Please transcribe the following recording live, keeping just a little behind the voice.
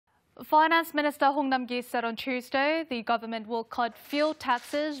Finance Minister Hong Nam-gi said on Tuesday the government will cut fuel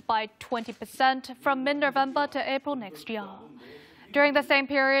taxes by 20% from mid-November to April next year. During the same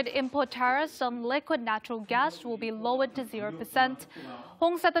period, import tariffs on liquid natural gas will be lowered to 0%.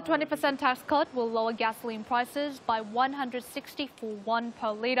 Hong said the 20% tax cut will lower gasoline prices by 164 won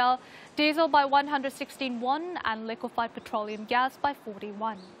per litre, diesel by 116 won, and liquefied petroleum gas by 40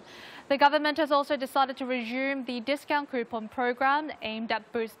 won. The government has also decided to resume the discount coupon program aimed at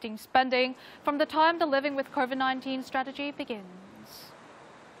boosting spending from the time the Living with COVID-19 strategy begins.